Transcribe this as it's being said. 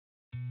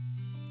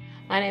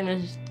My name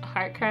is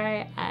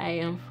Heartcry. I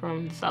am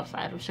from the south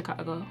side of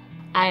Chicago.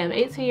 I am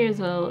 18 years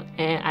old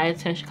and I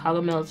attend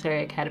Chicago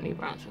Military Academy,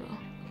 Bronzeville.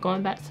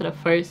 Going back to the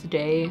first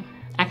day,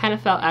 I kind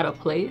of felt out of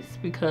place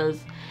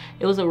because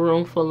it was a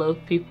room full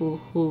of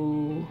people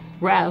who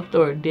rapped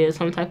or did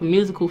some type of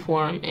musical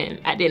form, and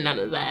I did none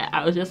of that.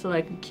 I was just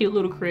like a cute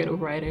little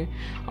creative writer.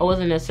 I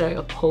wasn't necessarily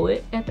a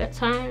poet at that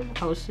time.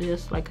 I was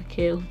just like a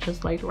kid who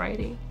just liked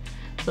writing.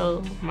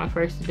 So my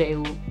first day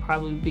will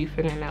probably be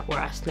figuring out where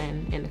I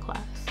stand in the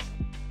class.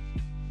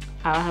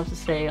 I have to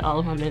say all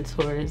of my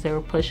mentors, they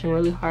were pushing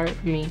really hard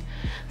for me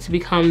to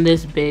become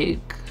this big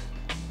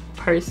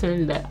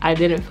person that I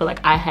didn't feel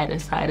like I had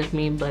inside of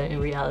me, but in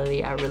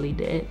reality I really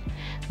did.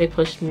 They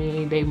pushed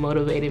me, they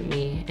motivated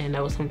me, and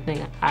that was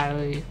something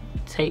I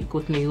take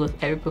with me with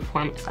every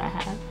performance I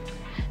have,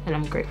 and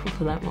I'm grateful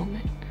for that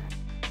moment.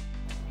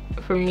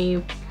 For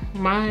me,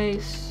 my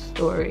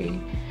story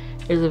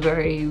is a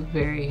very,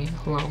 very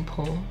long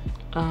poem.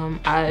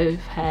 I've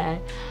had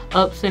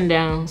ups and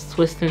downs,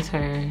 twists and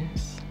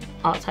turns,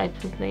 all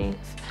types of things.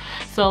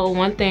 So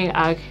one thing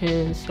I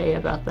can say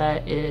about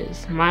that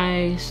is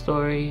my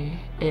story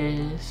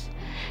is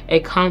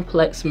a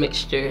complex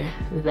mixture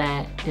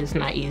that is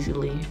not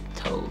easily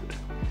told.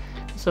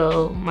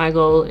 So my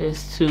goal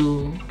is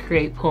to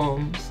create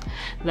poems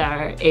that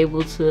are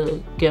able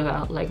to give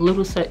out like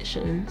little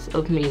sections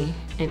of me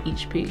in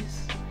each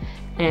piece.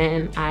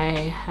 And I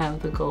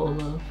have the goal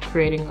of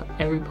creating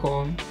every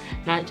poem,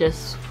 not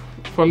just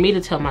for me to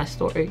tell my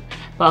story,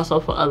 but also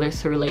for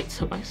others to relate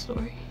to my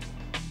story.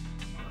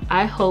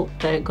 I hope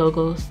that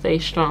GoGo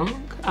stays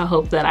strong. I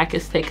hope that I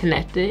can stay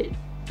connected,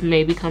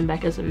 maybe come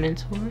back as a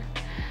mentor.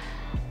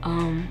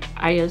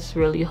 I just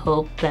really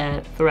hope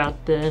that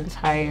throughout the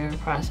entire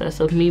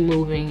process of me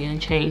moving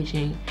and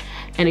changing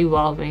and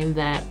evolving,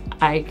 that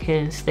I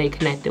can stay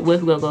connected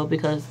with GoGo,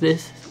 because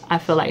I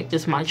feel like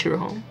this is my true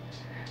home.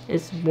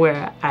 It's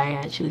where I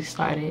actually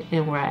started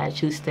and where I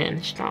actually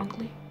stand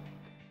strongly.